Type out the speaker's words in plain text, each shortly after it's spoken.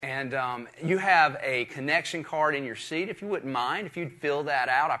And you have a connection card in your seat. If you wouldn't mind, if you'd fill that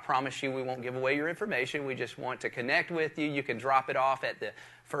out, I promise you we won't give away your information. We just want to connect with you. You can drop it off at the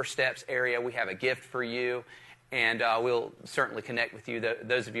First Steps area. We have a gift for you. And we'll certainly connect with you,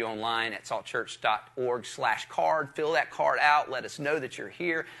 those of you online at saltchurch.org/card. Fill that card out. Let us know that you're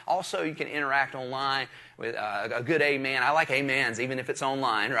here. Also, you can interact online with a good amen. I like amens, even if it's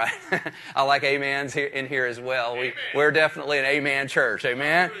online, right? I like amens in here as well. We're definitely an amen church.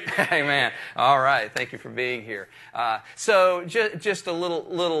 Amen? Amen. All right. Thank you for being here. So just a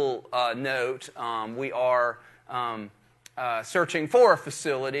little note. We are... searching for a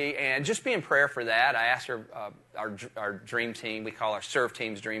facility, and just be in prayer for that. I asked our dream team, we call our serve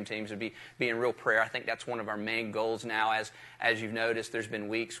teams dream teams, to be in real prayer. I think that's one of our main goals now. As you've noticed, there's been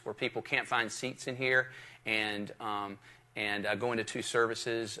weeks where people can't find seats in here, and going to two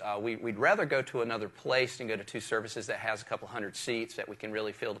services. We'd rather go to another place than go to two services that has a couple hundred seats that we can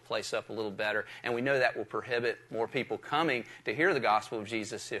really fill the place up a little better. And we know that will prohibit more people coming to hear the gospel of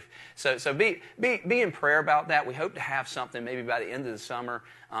Jesus. So be in prayer about that. We hope to have something maybe by the end of the summer,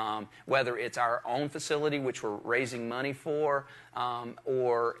 whether it's our own facility, which we're raising money for,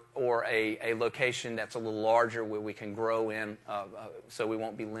 or a location that's a little larger where we can grow in, so we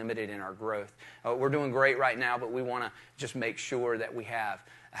won't be limited in our growth. We're doing great right now, but we want to just make sure that we have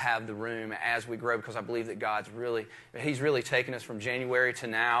the room as we grow, because I believe that He's really taken us from January to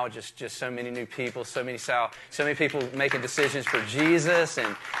now. Just so many new people, so many people making decisions for Jesus,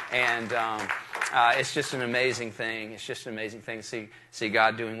 and it's just an amazing thing. It's just an amazing thing to see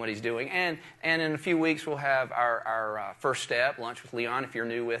God doing what He's doing. And in a few weeks we'll have our First Step lunch with Leon. If you're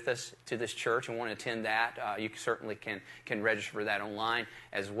new with us to this church and want to attend that, you certainly can register for that online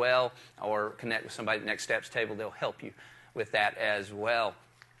as well, or connect with somebody at Next Steps table. They'll help you with that as well.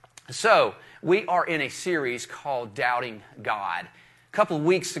 So, we are in a series called Doubting God. A couple of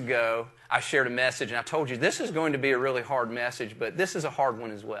weeks ago, I shared a message, and I told you this is going to be a really hard message, but this is a hard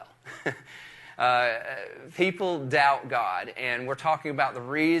one as well. People doubt God, and we're talking about the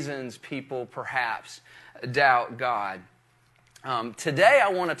reasons people perhaps doubt God. Today, I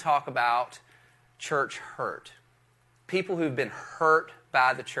want to talk about church hurt. People who've been hurt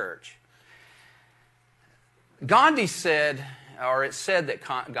by the church. Gandhi said, or it said that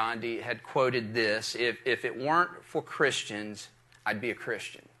Gandhi had quoted this, if it weren't for Christians, I'd be a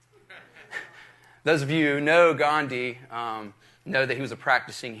Christian. Those of you who know Gandhi know that he was a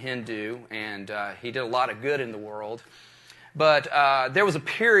practicing Hindu, and he did a lot of good in the world. But there was a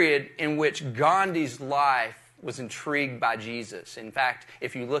period in which Gandhi's life was intrigued by Jesus. In fact,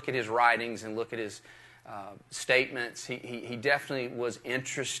 if you look at his writings and look at his statements, he definitely was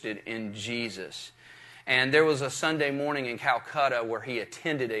interested in Jesus. And there was a Sunday morning in Calcutta where he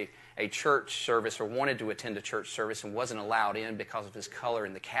attended a church service, or wanted to attend a church service, and wasn't allowed in because of his color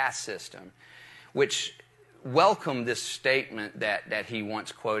in the caste system, which welcomed this statement that he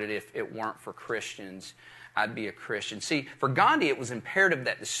once quoted, if it weren't for Christians, I'd be a Christian. See, for Gandhi, it was imperative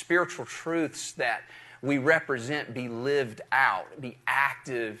that the spiritual truths that we represent be lived out, be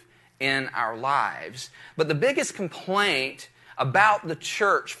active in our lives. But the biggest complaint about the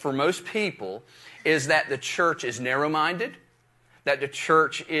church for most people is that the church is narrow-minded, that the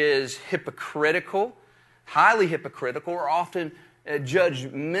church is hypocritical, highly hypocritical, or often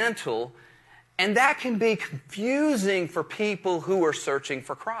judgmental, and that can be confusing for people who are searching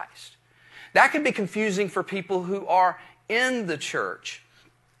for Christ. That can be confusing for people who are in the church.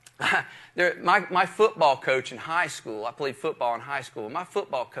 My football coach in high school, I played football in high school, my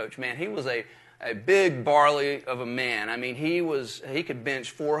football coach, man, he was a big barley of a man. I mean, he could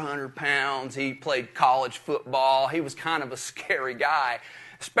bench 400 pounds. He played college football. He was kind of a scary guy,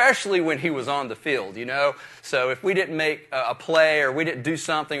 especially when he was on the field, you know. So if we didn't make a play, or we didn't do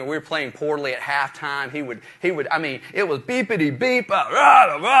something, or we were playing poorly at halftime, he would. I mean, it was beepity beep,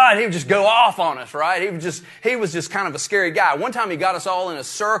 and he would just go off on us, right? He was just kind of a scary guy. One time he got us all in a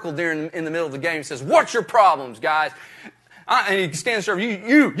circle in the middle of the game and says, "What's your problems, guys?" And he'd stand there,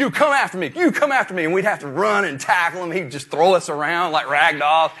 you come after me, you come after me. And we'd have to run and tackle him. He'd just throw us around like rag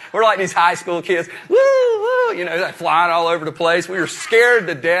dolls. We're like these high school kids, woo, woo, you know, like flying all over the place. We were scared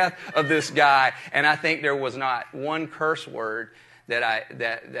to death of this guy. And I think there was not one curse word that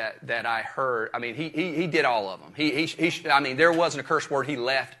I heard. I mean, he did all of them. I mean, there wasn't a curse word he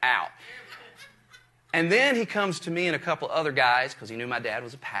left out. And then he comes to me and a couple other guys, because he knew my dad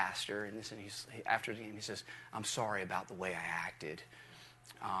was a pastor, and after the game he says, "I'm sorry about the way I acted.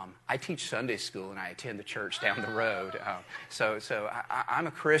 I teach Sunday school and I attend the church down the road. So I'm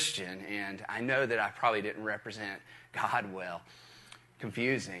a Christian, and I know that I probably didn't represent God well."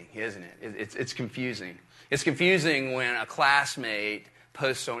 Confusing, isn't it? It's confusing. It's confusing when a classmate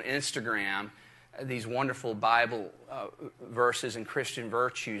posts on Instagram these wonderful Bible verses and Christian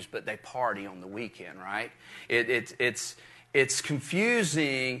virtues, but they party on the weekend, right? It's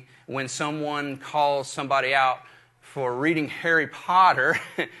confusing when someone calls somebody out for reading Harry Potter,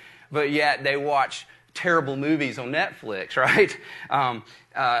 but yet they watch terrible movies on Netflix, right?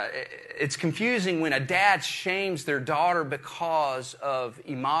 It's confusing when a dad shames their daughter because of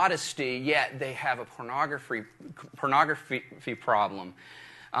immodesty, yet they have a pornography problem.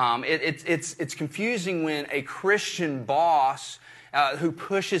 It's confusing when a Christian boss who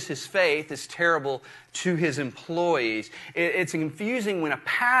pushes his faith is terrible to his employees. It's confusing when a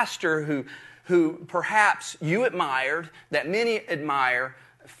pastor who perhaps you admired, that many admire,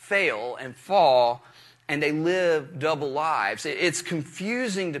 fail and fall, and they live double lives. It's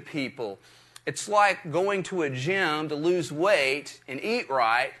confusing to people. It's like going to a gym to lose weight and eat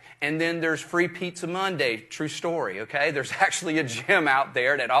right, and then there's free Pizza Monday. True story, okay? There's actually a gym out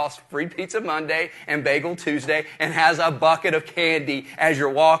there that offers free Pizza Monday and Bagel Tuesday and has a bucket of candy as you're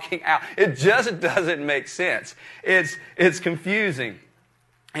walking out. It just doesn't make sense. It's confusing.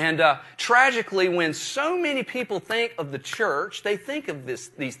 And tragically, when so many people think of the church, they think of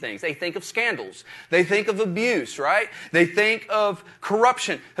these things. They think of scandals. They think of abuse, right? They think of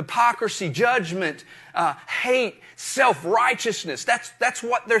corruption, hypocrisy, judgment, hate, self-righteousness. That's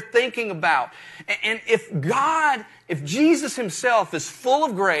what they're thinking about. And if Jesus himself is full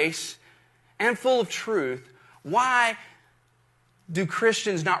of grace and full of truth, why do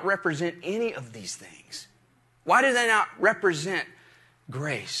Christians not represent any of these things? Why do they not represent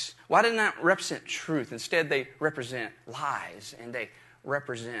grace? Why do they not represent truth? Instead, they represent lies, and they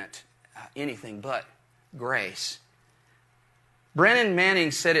represent anything but grace. Brennan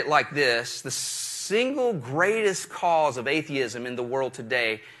Manning said it like this: the single greatest cause of atheism in the world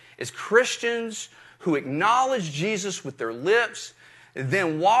today is Christians who acknowledge Jesus with their lips,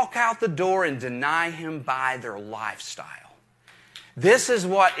 then walk out the door and deny him by their lifestyle. This is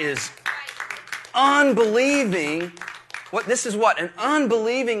what is unbelieving. This is what an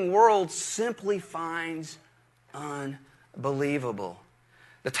unbelieving world simply finds unbelievable.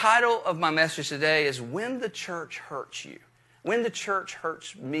 The title of my message today is When the Church Hurts You. When the church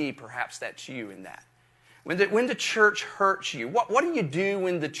hurts me, perhaps that's you in that. When the church hurts you, what do you do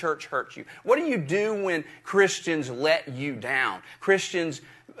when the church hurts you? What do you do when Christians let you down? Christians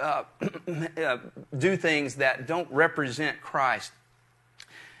do things that don't represent Christ.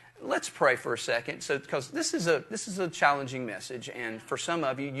 Let's pray for a second, because this is a challenging message, and for some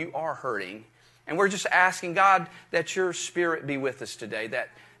of you, you are hurting, and we're just asking God that your Spirit be with us today,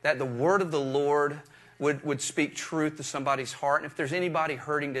 that the Word of the Lord would speak truth to somebody's heart, and if there's anybody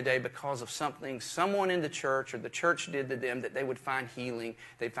hurting today because of something someone in the church or the church did to them, that they would find healing,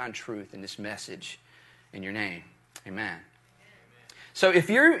 they'd find truth in this message. In your name, amen. So if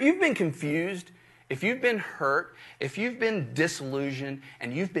you've been confused, if you've been hurt, if you've been disillusioned,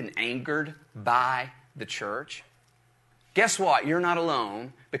 and you've been angered by the church, guess what? You're not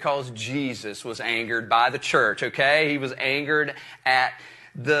alone, because Jesus was angered by the church, okay? He was angered at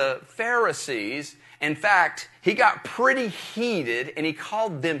the Pharisees. In fact, he got pretty heated, and he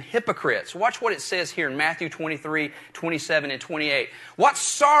called them hypocrites. Watch what it says here in Matthew 23, 27, and 28. What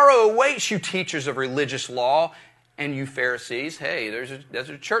sorrow awaits you, teachers of religious law, and you Pharisees. Hey, those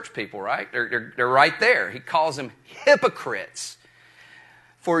are church people, right? They're right there. He calls them hypocrites.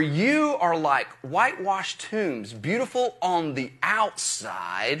 For you are like whitewashed tombs, beautiful on the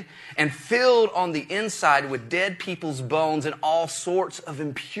outside and filled on the inside with dead people's bones and all sorts of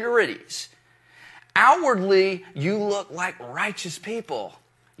impurities. Outwardly, you look like righteous people.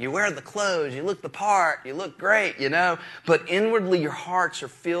 You wear the clothes, you look the part, you look great, but inwardly your hearts are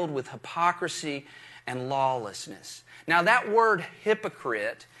filled with hypocrisy and lawlessness. Now that word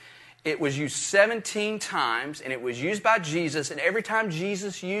hypocrite, it was used 17 times, and it was used by Jesus, and every time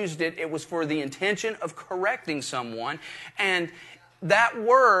Jesus used it, it was for the intention of correcting someone, and that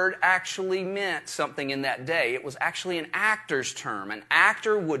word actually meant something in that day. It was actually an actor's term. An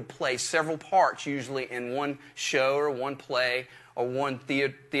actor would play several parts, usually in one show or one play or one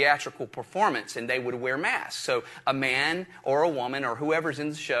theatrical performance, and they would wear masks. So a man or a woman or whoever's in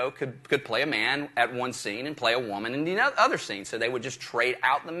the show could play a man at one scene and play a woman in the other scene. So they would just trade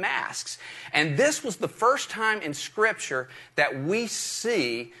out the masks. And this was the first time in Scripture that we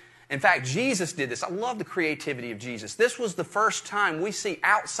see. In fact, Jesus did this. I love the creativity of Jesus. This was the first time we see,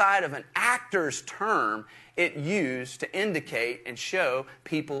 outside of an actor's term, it used to indicate and show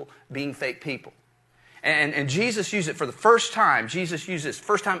people being fake people. And Jesus used it for the first time. Jesus used this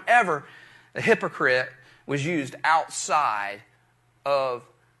first time ever. The hypocrite was used outside of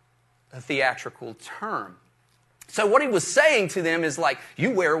a theatrical term. So what he was saying to them is like,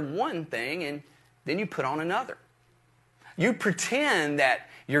 you wear one thing and then you put on another. You pretend that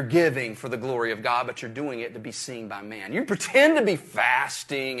you're giving for the glory of God, but you're doing it to be seen by man. You pretend to be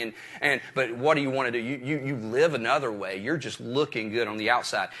fasting, but what do you want to do? You live another way. You're just looking good on the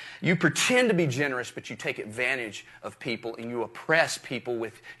outside. You pretend to be generous, but you take advantage of people and you oppress people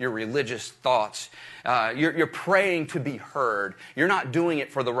with your religious thoughts. You're praying to be heard. You're not doing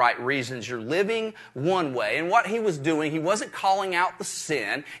it for the right reasons. You're living one way. And what he was doing, he wasn't calling out the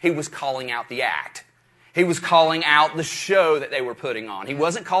sin. He was calling out the act. He was calling out the show that they were putting on. He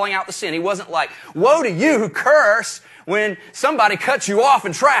wasn't calling out the sin. He wasn't like, woe to you who curse when somebody cuts you off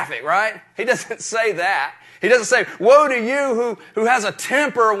in traffic, right? He doesn't say that. He doesn't say, woe to you who has a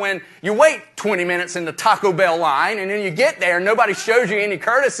temper when you wait 20 minutes in the Taco Bell line and then you get there and nobody shows you any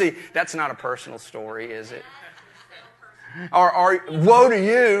courtesy. That's not a personal story, is it? Or woe to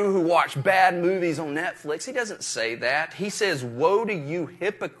you who watch bad movies on Netflix. He doesn't say that. He says, woe to you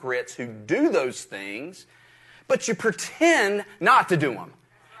hypocrites who do those things, but you pretend not to do them.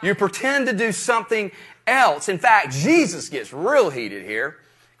 You pretend to do something else. In fact, Jesus gets real heated here,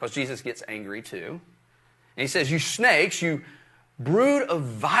 because Jesus gets angry too. And he says, you snakes, you brood of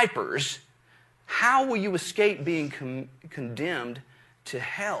vipers, how will you escape being condemned to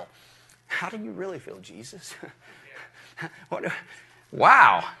hell? How do you really feel, Jesus?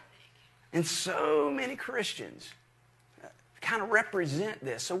 Wow. And so many Christians kind of represent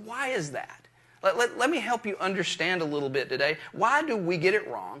this. So why is that? Let me help you understand a little bit today. Why do we get it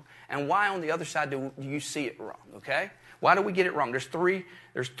wrong? And why on the other side do you see it wrong? Okay? Why do we get it wrong? There's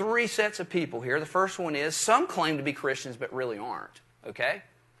three sets of people here. The first one is some claim to be Christians but really aren't. Okay?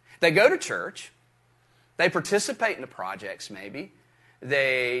 They go to church. They participate in the projects maybe.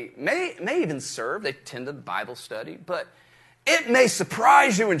 They may even serve. They attend a Bible study. But it may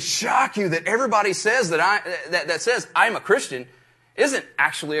surprise you and shock you that everybody says that says I'm a Christian isn't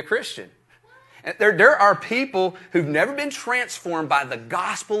actually a Christian. There are people who've never been transformed by the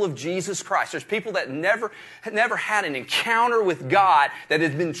gospel of Jesus Christ. There's people that never had an encounter with God that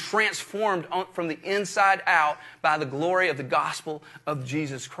has been transformed from the inside out by the glory of the gospel of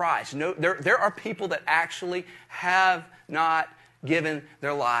Jesus Christ. No, there are people that actually have not given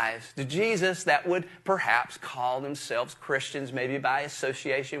their lives to Jesus that would perhaps call themselves Christians, maybe by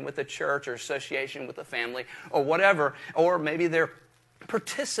association with the church or association with the family or whatever, or maybe they're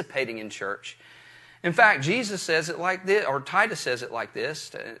participating in church. In fact, Jesus says it like this, or Titus says it like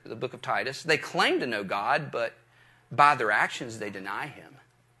this, the book of Titus. They claim to know God, but by their actions they deny Him.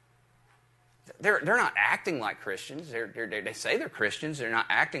 They're not acting like Christians. They say they're Christians. They're not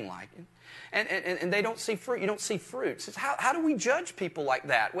acting like it. And they don't see fruit. You don't see fruit. So how do we judge people like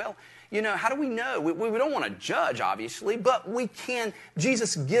that? Well, how do we know? We don't want to judge, obviously, but we can.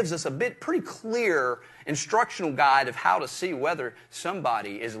 Jesus gives us a pretty clear instructional guide of how to see whether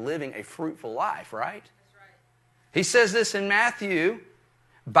somebody is living a fruitful life, right? That's right. He says this in Matthew,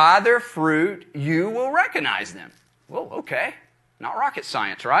 by their fruit you will recognize them. Well, okay. Not rocket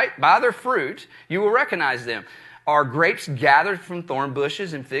science, right? By their fruit you will recognize them. Are grapes gathered from thorn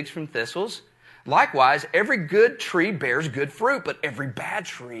bushes and figs from thistles? Likewise, every good tree bears good fruit, but every bad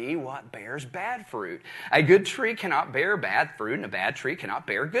tree, bears bad fruit. A good tree cannot bear bad fruit, and a bad tree cannot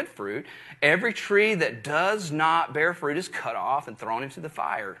bear good fruit. Every tree that does not bear fruit is cut off and thrown into the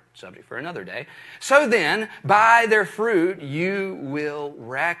fire. Subject for another day. So then, by their fruit, you will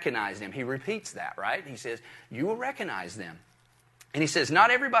recognize them. He repeats that, right? He says, you will recognize them. And he says,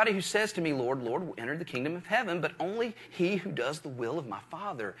 not everybody who says to me, Lord, Lord, will enter the kingdom of heaven, but only he who does the will of my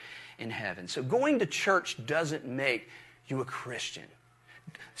Father in heaven. So going to church doesn't make you a Christian.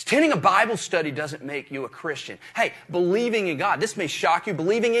 Attending a Bible study doesn't make you a Christian. Hey, believing in God, this may shock you,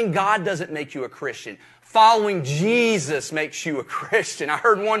 believing in God doesn't make you a Christian. Following Jesus makes you a Christian. I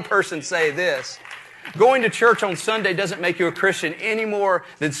heard one person say this, going to church on Sunday doesn't make you a Christian any more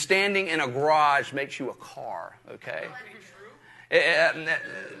than standing in a garage makes you a car, okay?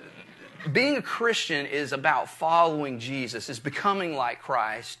 Being a Christian is about following Jesus, is becoming like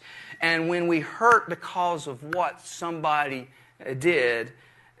Christ. And when we hurt because of what somebody did,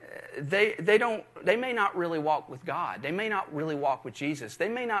 they may not really walk with God. They may not really walk with Jesus. They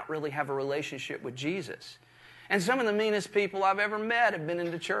may not really have a relationship with Jesus. And some of the meanest people I've ever met have been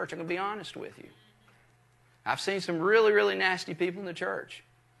in the church. I'm going to be honest with you. I've seen some really, really nasty people in the church.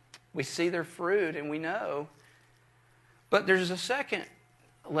 We see their fruit and we know. But there's a second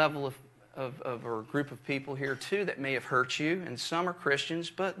level or group of people here too that may have hurt you, and some are Christians,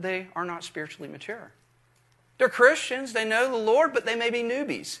 but they are not spiritually mature. They're Christians, they know the Lord, but they may be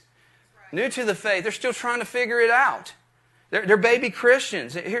newbies, new to the faith. They're still trying to figure it out. They're baby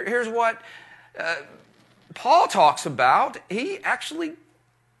Christians. Here's what Paul he actually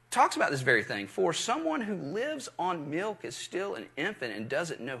talks about this very thing. For someone who lives on milk is still an infant and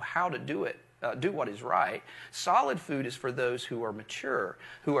doesn't know how to do what is right. Solid food is for those who are mature,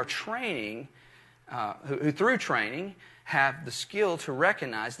 who are training, who through training have the skill to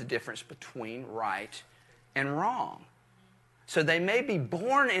recognize the difference between right and wrong. So they may be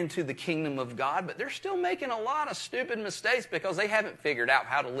born into the kingdom of God, but they're still making a lot of stupid mistakes because they haven't figured out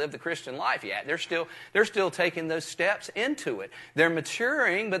how to live the Christian life yet. They're still taking those steps into it. They're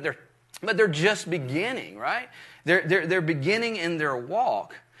maturing, but they're just beginning, right? They're beginning in their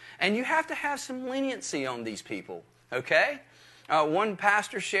walk. And you have to have some leniency on these people, okay? One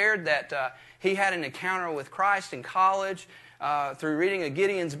pastor shared that he had an encounter with Christ in college through reading a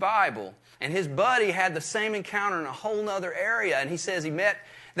Gideon's Bible. And his buddy had the same encounter in a whole other area. And he says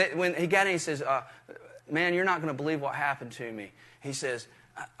when he got in, he says, man, you're not going to believe what happened to me. He says,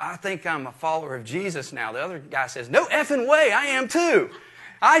 I think I'm a follower of Jesus now. The other guy says, no effing way, I am too.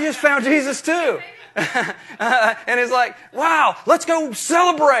 I just found Jesus too. And it's like, wow, let's go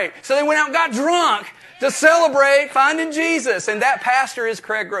celebrate. So they went out and got drunk to celebrate finding Jesus. And that pastor is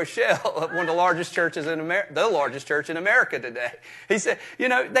Craig Rochelle, one of the largest churches in America, the largest church in America today. He said,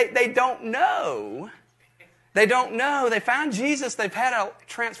 they don't know. They don't know. They found Jesus. They've had a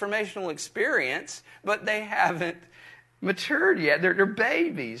transformational experience, but they haven't matured yet. They're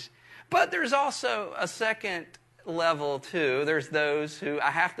babies. But there's also a second level too. There's those who I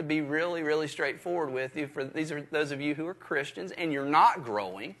have to be really, really straightforward with you. These are those of you who are Christians and you're not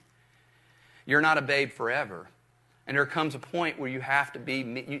growing. You're not a babe forever. And there comes a point where you have to be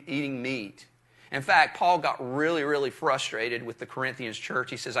eating meat. In fact, Paul got really, really frustrated with the Corinthians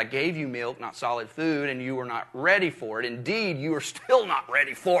church. He says, I gave you milk, not solid food, and you were not ready for it. Indeed, you are still not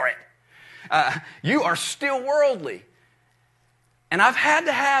ready for it. You are still worldly. And I've had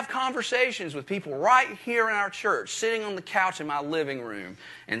to have conversations with people right here in our church, sitting on the couch in my living room.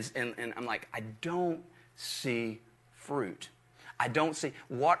 And I'm like, I don't see fruit. I don't see,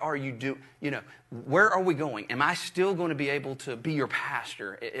 what are you doing? Where are we going? Am I still going to be able to be your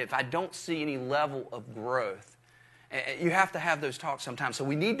pastor if I don't see any level of growth? You have to have those talks sometimes. So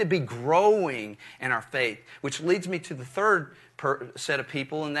we need to be growing in our faith, which leads me to the third set of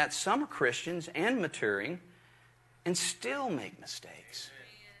people, and that's some are Christians and maturing and still make mistakes.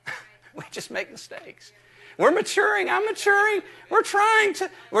 We just make mistakes. We're maturing. I'm maturing. We're trying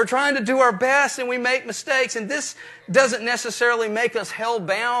to do our best, and we make mistakes. And this doesn't necessarily make us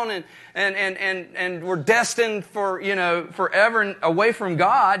hell-bound and we're destined for, forever and away from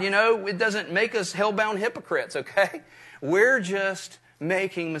God. It doesn't make us hell-bound hypocrites, okay? We're just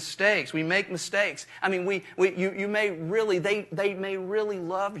making mistakes. We make mistakes. I mean, they may really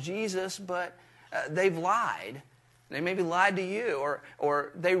love Jesus, but they've lied. They maybe lied to you,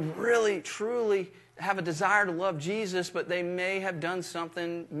 or they really, truly have a desire to love Jesus, but they may have done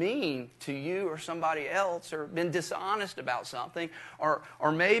something mean to you or somebody else, or been dishonest about something, or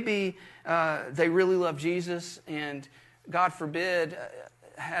maybe they really love Jesus and, God forbid,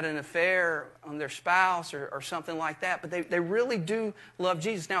 had an affair on their spouse or something like that, but they really do love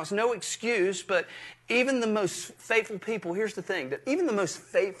Jesus. Now, it's no excuse, but even the most faithful people, here's the thing, that even the most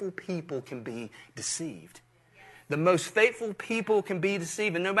faithful people can be deceived. The most faithful people can be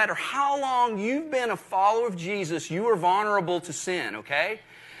deceived. And no matter how long you've been a follower of Jesus, you are vulnerable to sin, okay?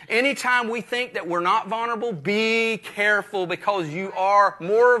 Anytime we think that we're not vulnerable, be careful, because you are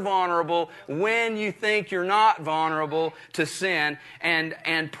more vulnerable when you think you're not vulnerable to sin.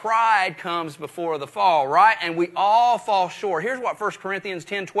 And pride comes before the fall, right? And we all fall short. Here's what 1 Corinthians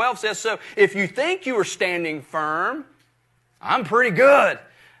 10:12 says. So if you think you are standing firm, I'm pretty good.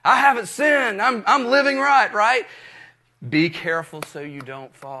 I haven't sinned. I'm living right? Be careful so you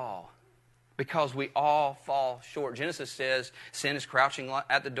don't fall, because we all fall short. Genesis says sin is crouching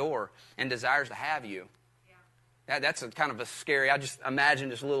at the door and desires to have you. Yeah. That's kind of a scary, I just imagine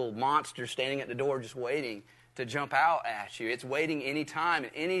this little monster standing at the door just waiting to jump out at you. It's waiting anytime.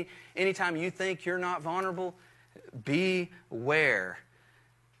 Anytime you think you're not vulnerable, beware.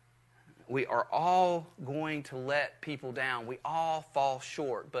 We are all going to let people down. We all fall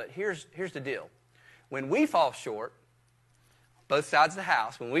short. But here's the deal. When we fall short, both sides of the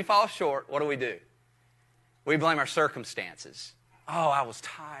house, when we fall short, what do? We blame our circumstances. Oh, I was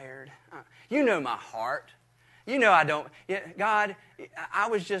tired. You know my heart. You know I don't. God, it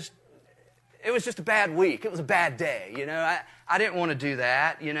was just a bad week. It was a bad day. I didn't want to do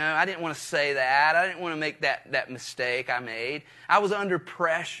that. I didn't want to say that. I didn't want to make that mistake I made. I was under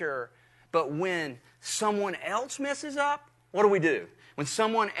pressure. But when someone else messes up, what do? When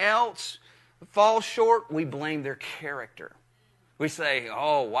someone else falls short, we blame their character. We say,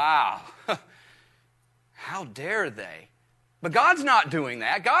 oh, wow, how dare they? But God's not doing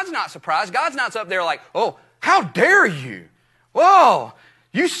that. God's not surprised. God's not up there like, oh, how dare you? Whoa,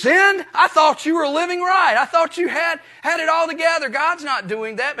 you sinned? I thought you were living right. I thought you had it all together. God's not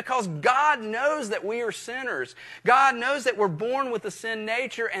doing that because God knows that we are sinners. God knows that we're born with a sin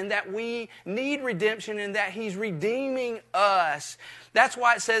nature and that we need redemption and that He's redeeming us. That's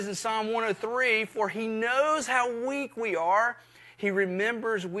why it says in Psalm 103, for He knows how weak we are. He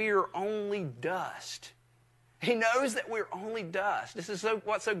remembers we are only dust. He knows that we're only dust. This is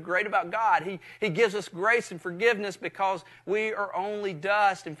what's so great about God. He gives us grace and forgiveness because we are only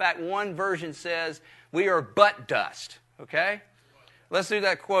dust. In fact, one version says we are but dust. Okay? Let's do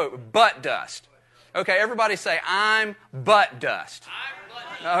that quote. But dust. Okay, everybody say, I'm but dust.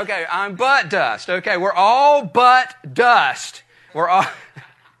 Okay, I'm but dust. Okay, we're all but dust. We're all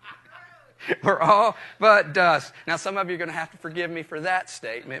but dust. Now, some of you are going to have to forgive me for that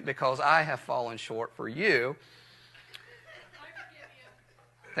statement because I have fallen short for you.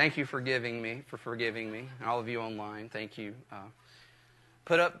 Thank you for forgiving me. And all of you online, thank you.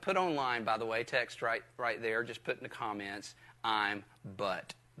 Put online, by the way, text right there. Just put in the comments, I'm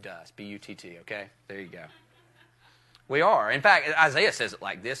but dust. B-U-T-T, okay? There you go. We are. In fact, Isaiah says it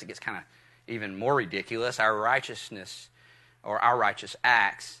like this. It gets kind of even more ridiculous. Our righteousness or our righteous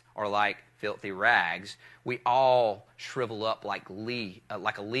acts are like filthy rags. We all shrivel up like a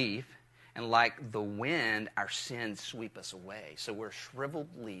leaf, and like the wind, our sins sweep us away. So we're a shriveled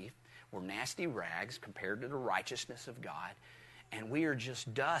leaf. We're nasty rags compared to the righteousness of God. And we are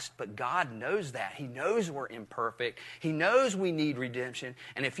just dust, but God knows that. He knows we're imperfect. He knows we need redemption.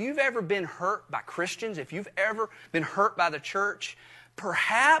 And if you've ever been hurt by Christians, if you've ever been hurt by the church,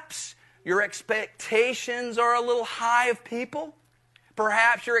 perhaps your expectations are a little high of people.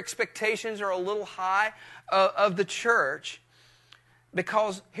 Perhaps your expectations are a little high of the church.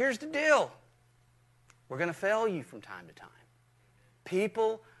 Because here's the deal. We're going to fail you from time to time.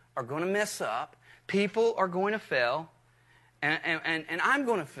 People are going to mess up. People are going to fail. And I'm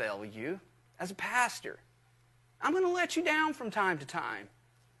going to fail you as a pastor. I'm going to let you down from time to time.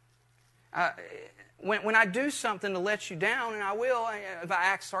 When I do something to let you down, and I will, if I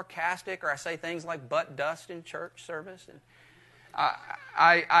act sarcastic or I say things like butt dust in church service, and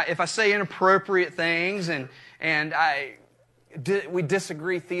if I say inappropriate things and we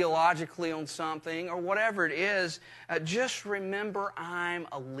disagree theologically on something or whatever it is, just remember I'm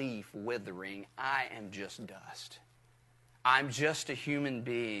a leaf withering. I am just dust. I'm just a human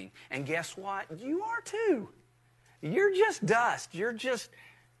being. And guess what? You are too. You're just dust. You're just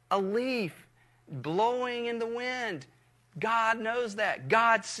a leaf blowing in the wind. God knows that.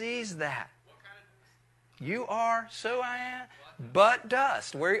 God sees that. You are, so I am, but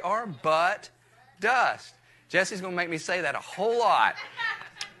dust. We are but dust. Jesse's going to make me say that a whole lot.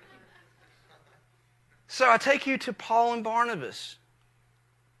 So I take you to Paul and Barnabas.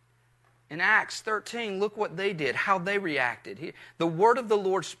 In Acts 13, look what they did, how they reacted. The word of the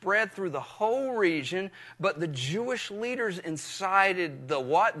Lord spread through the whole region, but the Jewish leaders incited the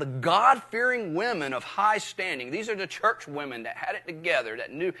what? The God-fearing women of high standing. These are the church women that had it together,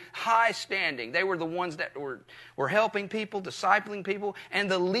 that knew high standing. They were the ones that were helping people, discipling people, and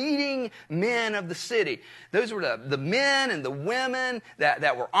the leading men of the city. Those were the men and the women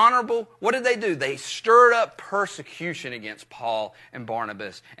that were honorable. What did they do? They stirred up persecution against Paul and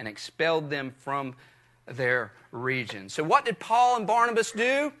Barnabas and expelled them from their region. So what did Paul and Barnabas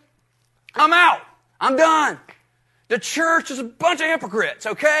do? I'm out. I'm done. The church is a bunch of hypocrites,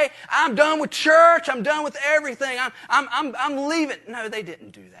 okay? I'm done with church. I'm done with everything. I'm leaving. No, they didn't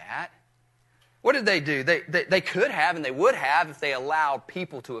do that. What did they do? They could have and they would have if they allowed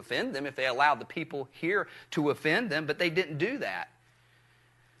people to offend them, if they allowed the people here to offend them, but they didn't do that.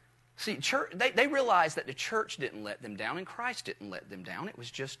 See, they realized that the church didn't let them down and Christ didn't let them down. It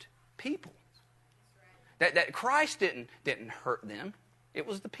was just people. That Christ didn't hurt them. It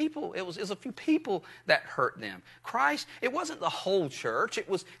was the people. It was a few people that hurt them. Christ, it wasn't the whole church. It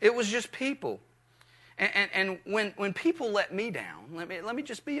was just people. And when people let me down, let me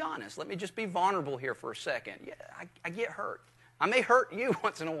just be honest. Let me just be vulnerable here for a second. Yeah, I get hurt. I may hurt you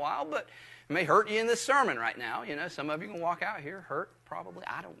once in a while, but it may hurt you in this sermon right now. You know, some of you can walk out here hurt, probably.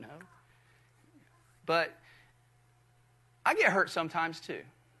 I don't know. But I get hurt sometimes too.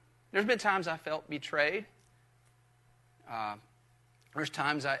 There's been times I felt betrayed. There's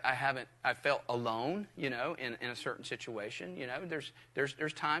times I felt alone, you know, in a certain situation. You know,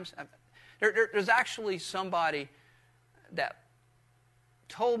 there's times. There's actually somebody that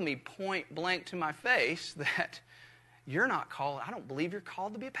told me point blank to my face that you're not called, I don't believe you're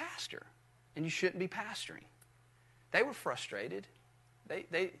called to be a pastor, and you shouldn't be pastoring. They were frustrated.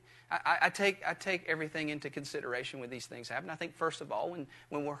 I take everything into consideration when these things happen. I think, first of all,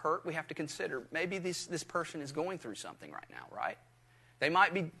 when we're hurt, we have to consider maybe this person is going through something right now, right? They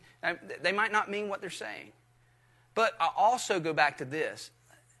might not mean what they're saying. But I also go back to this.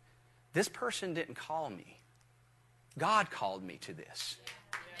 This person didn't call me. God called me to this.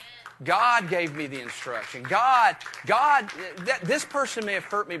 God gave me the instruction. This person may have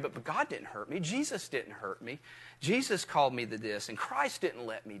hurt me, but God didn't hurt me. Jesus didn't hurt me. Jesus called me to this, and Christ didn't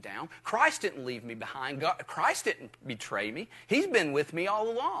let me down. Christ didn't leave me behind. Christ didn't betray me. He's been with me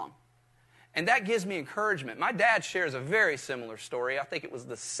all along. And that gives me encouragement. My dad shares a very similar story. I think it was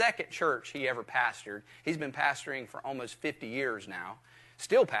the second church he ever pastored. He's been pastoring for almost 50 years now,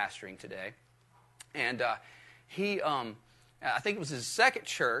 still pastoring today. And I think it was his second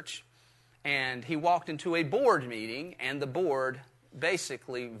church, and he walked into a board meeting, and the board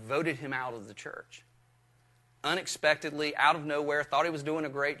basically voted him out of the church. Unexpectedly, out of nowhere, thought he was doing a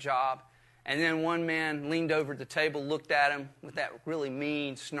great job. And then one man leaned over the table, looked at him with that really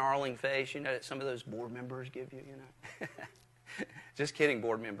mean, snarling face, that some of those board members give you, Just kidding,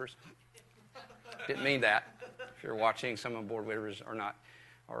 board members. Didn't mean that. If you're watching, some of the board members are not,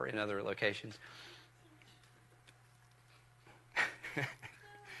 or in other locations.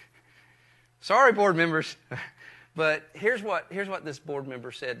 Sorry, board members. But here's what this board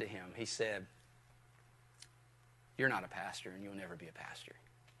member said to him. He said, "You're not a pastor, and you'll never be a pastor.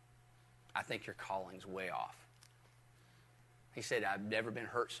 I think your calling's way off." He said, "I've never been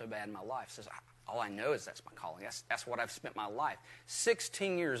hurt so bad in my life." He says, "All I know is that's my calling. That's what I've spent my life."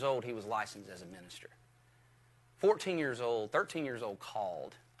 16 years old, he was licensed as a minister. 13 years old,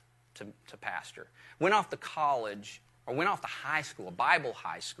 called to pastor. Went off to college, or went off to high school, a Bible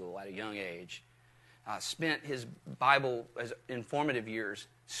high school at a young age. Spent his Bible as informative years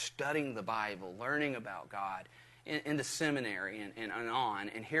studying the Bible, learning about God, into seminary and on.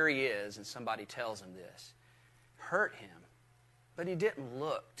 And here he is, and somebody tells him this. Hurt him. But he didn't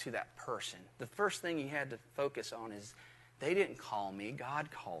look to that person. The first thing he had to focus on is, they didn't call me. God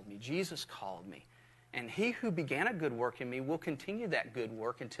called me. Jesus called me. And he who began a good work in me will continue that good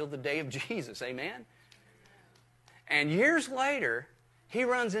work until the day of Jesus. Amen? And years later, he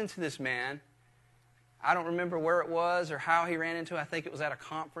runs into this man. I don't remember where it was or how he ran into it. I think it was at a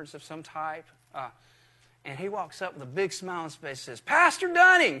conference of some type. And he walks up with a big smile on his face and says, Pastor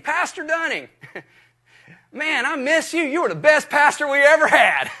Dunning, man, I miss you. You were the best pastor we ever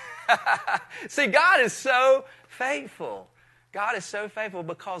had. See, God is so faithful. God is so faithful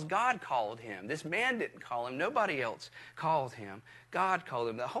because God called him. This man didn't call him. Nobody else called him. God called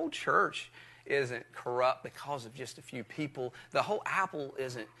him. The whole church isn't corrupt because of just a few people. The whole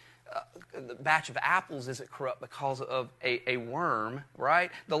the batch of apples isn't corrupt because of a worm,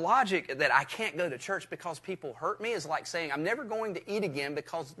 right? The logic that I can't go to church because people hurt me is like saying I'm never going to eat again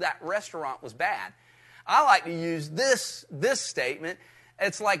because that restaurant was bad. I like to use this statement.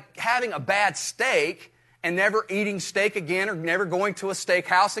 It's like having a bad steak and never eating steak again or never going to a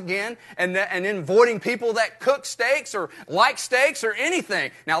steakhouse again and then avoiding people that cook steaks or like steaks or anything.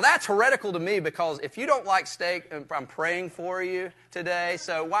 Now, that's heretical to me because if you don't like steak, I'm praying for you today.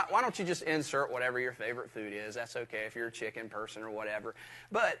 So why don't you just insert whatever your favorite food is? That's okay if you're a chicken person or whatever.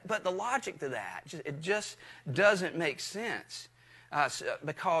 But the logic to that, it just doesn't make sense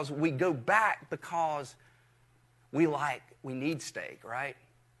because we go back because we need steak, right?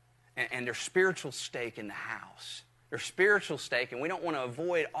 And there's spiritual steak in the house. There's spiritual steak, and we don't want to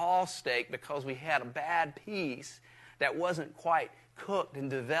avoid all steak because we had a bad piece that wasn't quite cooked and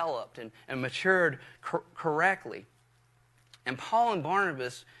developed and matured correctly. And Paul and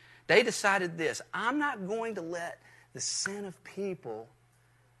Barnabas, they decided this. I'm not going to let the sin of people,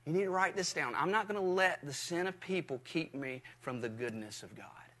 you need to write this down, I'm not going to let the sin of people keep me from the goodness of God.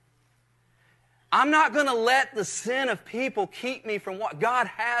 I'm not going to let the sin of people keep me from what God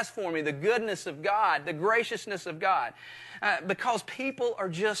has for me, the goodness of God, the graciousness of God. Because people are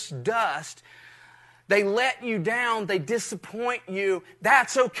just dust. They let you down. They disappoint you.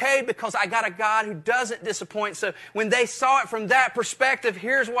 That's okay because I got a God who doesn't disappoint. So when they saw it from that perspective,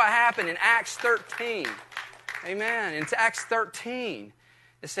 here's what happened in Acts 13. Amen. In Acts 13,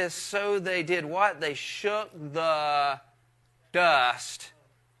 it says, so they did what? They shook the dust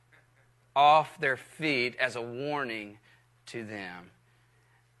off their feet as a warning to them,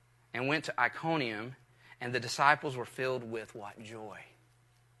 and went to Iconium, and the disciples were filled with what? Joy.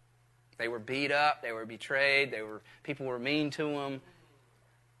 They were beat up, they were betrayed, people were mean to them,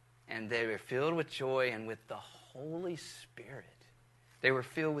 and they were filled with joy and with the Holy Spirit. They were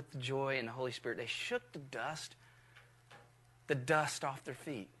filled with the joy and the Holy Spirit. They shook the dust off their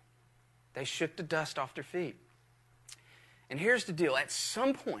feet. They shook the dust off their feet. And here's the deal. At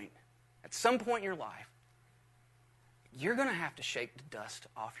some point in your life, you're going to have to shake the dust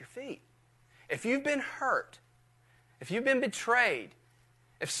off your feet. If you've been hurt, if you've been betrayed,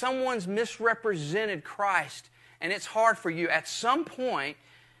 if someone's misrepresented Christ and it's hard for you, at some point,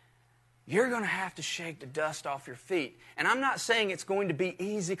 you're going to have to shake the dust off your feet. And I'm not saying it's going to be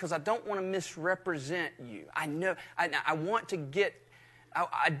easy because I don't want to misrepresent you. I know, I want to get,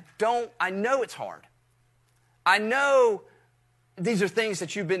 I know it's hard. I know these are things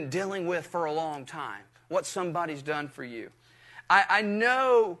that you've been dealing with for a long time, what somebody's done for you. I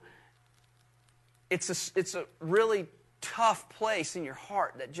know it's a really tough place in your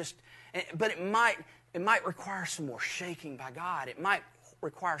heart that just, but it might require some more shaking by God. It might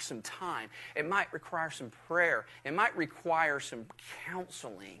require some time. It might require some prayer. It might require some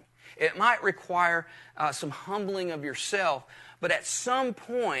counseling. It might require some humbling of yourself. But at some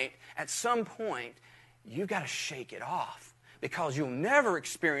point, you've got to shake it off. Because you'll never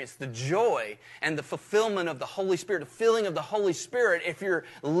experience the joy and the fulfillment of the Holy Spirit, the filling of the Holy Spirit, if you're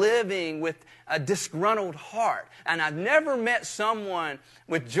living with a disgruntled heart. And I've never met someone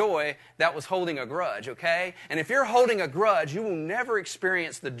with joy that was holding a grudge, okay? And if you're holding a grudge, you will never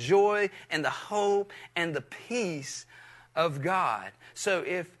experience the joy and the hope and the peace of God. So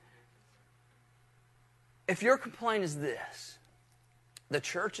if your complaint is this, the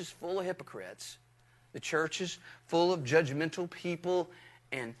church is full of hypocrites, the church is full of judgmental people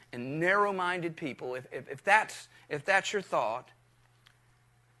and narrow-minded people. If that's your thought,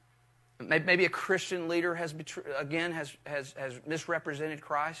 maybe a Christian leader has misrepresented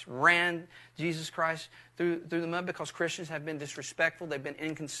Christ, ran Jesus Christ through the mud because Christians have been disrespectful, they've been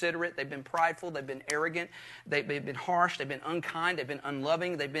inconsiderate, they've been prideful, they've been arrogant, they've been harsh, they've been unkind, they've been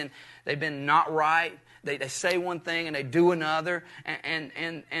unloving, they've been not right. They say one thing and they do another,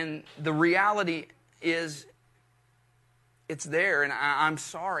 and the reality is it's there, and I'm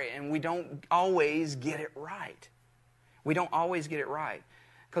sorry, and we don't always get it right. We don't always get it right.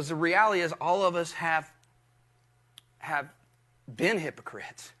 Because the reality is all of us have been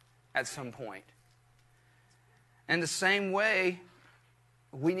hypocrites at some point. And the same way,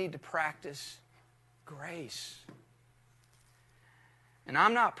 we need to practice grace. And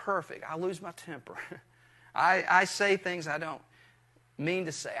I'm not perfect. I lose my temper. I say things I don't mean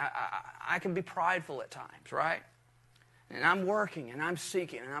to say. I can be prideful at times, right? And I'm working, and I'm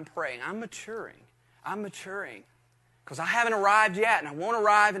seeking, and I'm praying. I'm maturing. Because I haven't arrived yet, and I won't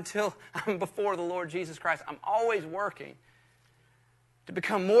arrive until I'm before the Lord Jesus Christ. I'm always working to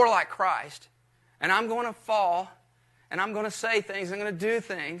become more like Christ. And I'm going to fall, and I'm going to say things, I'm going to do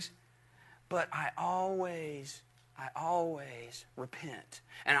things. But I always repent.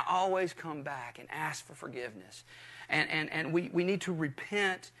 And I always come back and ask for forgiveness. And we need to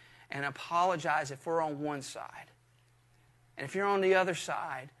repent and apologize if we're on one side. And if you're on the other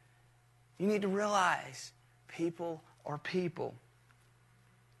side, you need to realize people are people.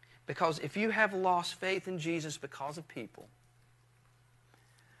 Because if you have lost faith in Jesus because of people,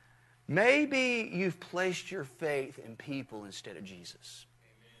 maybe you've placed your faith in people instead of Jesus.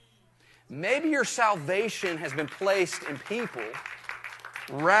 Maybe your salvation has been placed in people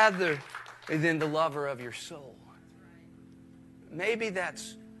rather than the lover of your soul. Maybe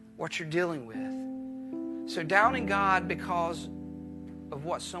that's what you're dealing with. So doubting God because of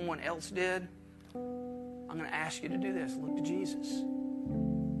what someone else did, I'm going to ask you to do this. Look to Jesus.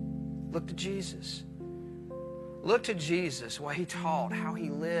 Look to Jesus. Look to Jesus, what He taught, how He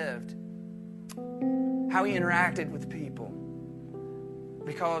lived, how He interacted with people.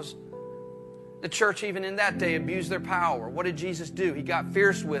 Because the church, even in that day, abused their power. What did Jesus do? He got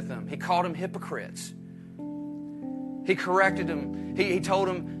fierce with them. He called them hypocrites. He corrected them. He told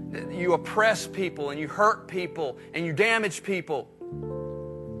them that you oppress people and you hurt people and you damage people.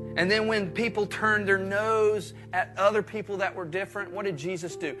 And then when people turned their nose at other people that were different, what did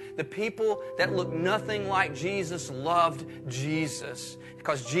Jesus do? The people that looked nothing like Jesus loved Jesus.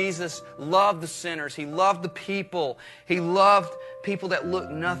 Because Jesus loved the sinners. He loved the people. He loved people that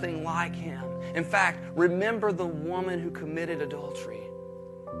looked nothing like Him. In fact, remember the woman who committed adultery.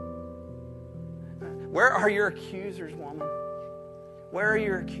 Where are your accusers, woman? Where are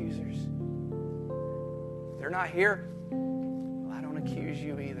your accusers? They're not here. Well, I don't accuse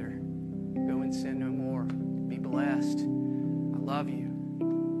you either. Go and sin no more. Be blessed. I love you.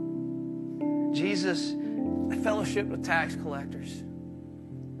 Jesus fellowshiped with tax collectors.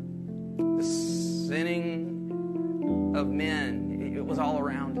 The sinning of men, it was all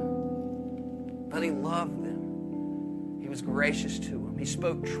around Him. But He loved them. He was gracious to them. He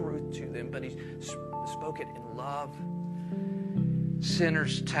spoke truth to them, but He spoke it in love.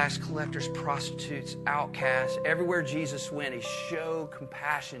 sinners, tax collectors, prostitutes, outcasts. Everywhere Jesus went, he showed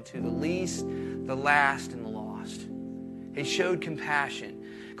compassion to the least, the last, and the lost. He showed compassion.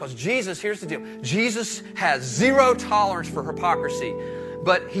 Because Jesus, here's the deal, Jesus has zero tolerance for hypocrisy,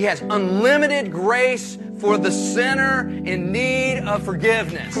 but he has unlimited grace for the sinner in need of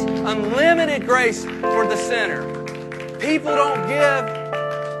forgiveness. Unlimited grace for the sinner. People don't give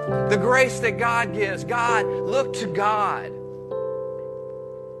the grace that God gives. God, look to God.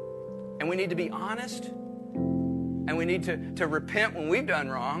 And we need to be honest, and we need to repent when we've done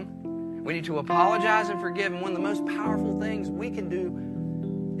wrong. We need to apologize and forgive. And one of the most powerful things we can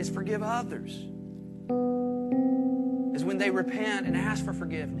do is forgive others. Is when they repent and ask for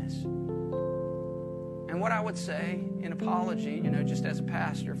forgiveness. And what I would say in apology, just as a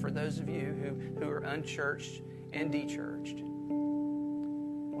pastor, for those of you who are unchurched and dechurched,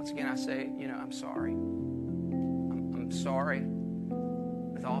 once again I say, I'm sorry. I'm sorry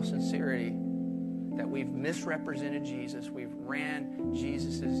with all sincerity that we've misrepresented Jesus. We've ran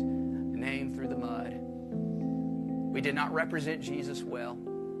Jesus' name through the mud. We did not represent Jesus well.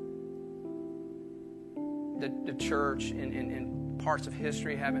 The church in parts of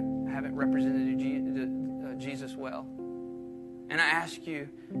history haven't represented Jesus well. And I ask you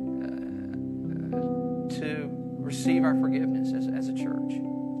to receive our forgiveness as a church.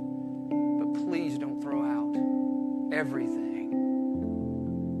 But please don't throw out everything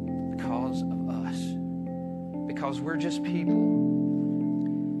because of us. Because we're just people.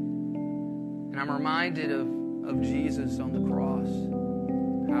 And I'm reminded of Jesus on the cross,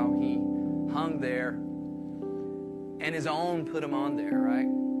 how he hung there. And his own put him on there, right?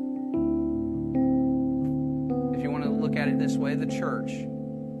 If you want to look at it this way, the church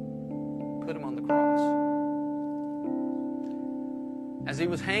put him on the cross. As he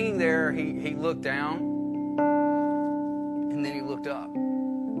was hanging there, he looked down, and then he looked up.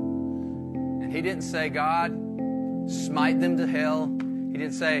 And he didn't say, God, smite them to hell. He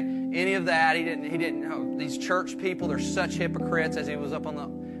didn't say any of that. He didn't, these church people, they're such hypocrites. As he was up on the,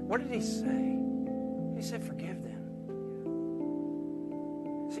 what did he say? He said, forgive them.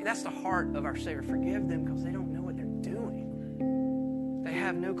 See, that's the heart of our Savior. Forgive them because they don't know what they're doing. They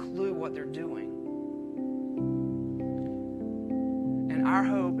have no clue what they're doing. And our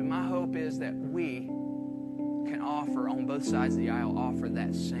hope, and my hope, is that we can offer, on both sides of the aisle, offer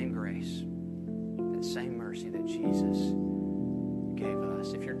that same grace, that same mercy that Jesus gave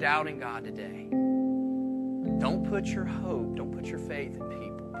us. If you're doubting God today, don't put your hope, don't put your faith in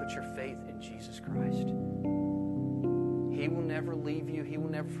people. Put your faith in Jesus Christ. He will never leave you. He will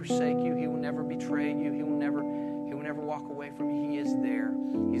never forsake you. He will never betray you. He will never walk away from you. He is there.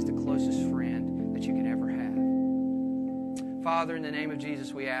 He's the closest friend that you could ever have. Father, in the name of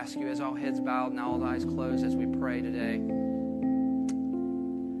Jesus, we ask you, as all heads bowed and all eyes closed, as we pray today.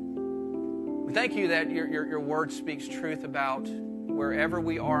 We thank you that your word speaks truth about wherever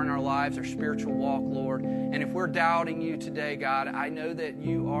we are in our lives, our spiritual walk, Lord. And if we're doubting you today, God, I know that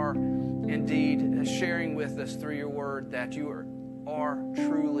you are indeed sharing with us through your word that you are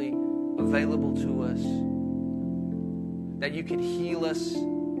truly available to us, that you can heal us,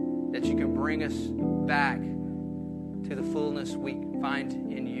 that you can bring us back to the fullness we find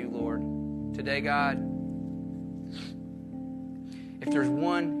in you, Lord. Today, God, if there's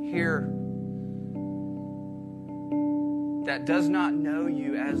one here that does not know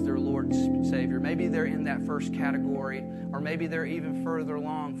you as their Lord and Savior, maybe they're in that first category, or maybe they're even further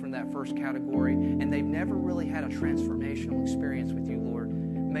along from that first category, and they've never really had a transformational experience with you, Lord.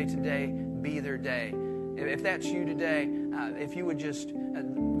 May today be their day. If that's you today, if you would just,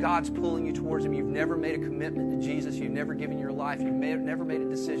 God's pulling you towards Him. You've never made a commitment to Jesus. You've never given your life. You've never made a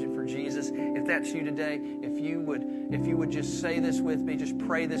decision for Jesus. If that's you today, if you would just say this with me, just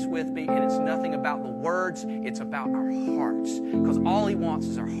pray this with me, and it's nothing about the words, it's about our hearts. Because all He wants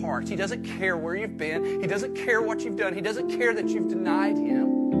is our hearts. He doesn't care where you've been. He doesn't care what you've done. He doesn't care that you've denied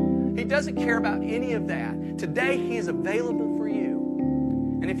Him. He doesn't care about any of that. Today, He is available for you.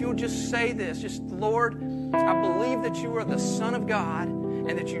 And if you'll just say this, just, Lord, I believe that you are the Son of God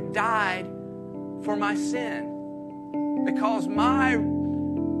and that you died for my sin, because my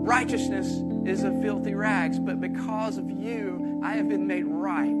righteousness is of filthy rags, but because of you, I have been made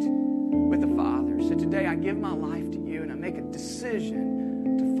right with the Father. So today I give my life to you and I make a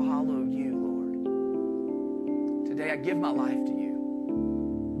decision to follow you, Lord. Today I give my life to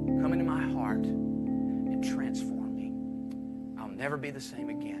you. Come into my heart and transform me. I'll never be the same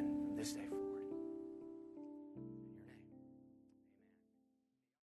again.